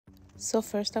So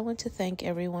first, I want to thank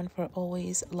everyone for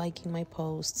always liking my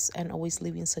posts and always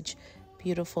leaving such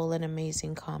beautiful and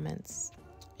amazing comments.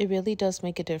 It really does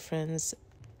make a difference.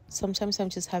 Sometimes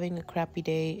I'm just having a crappy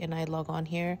day and I log on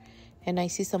here and I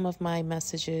see some of my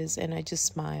messages and I just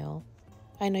smile.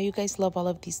 I know you guys love all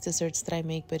of these desserts that I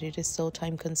make, but it is so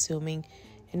time consuming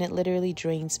and it literally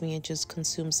drains me and just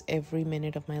consumes every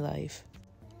minute of my life.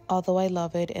 Although I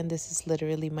love it and this is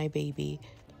literally my baby,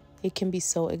 it can be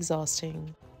so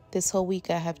exhausting. This whole week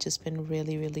I have just been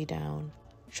really down,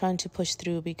 trying to push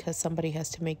through because somebody has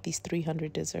to make these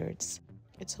 300 desserts.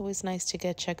 It's always nice to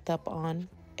get checked up on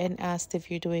and asked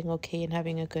if you're doing okay and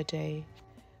having a good day.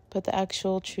 But the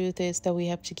actual truth is that we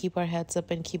have to keep our heads up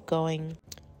and keep going,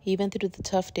 even through the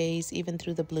tough days, even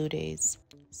through the blue days.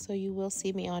 So you will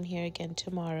see me on here again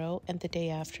tomorrow and the day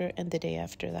after and the day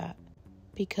after that.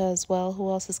 Because, well, who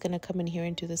else is going to come in here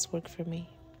and do this work for me?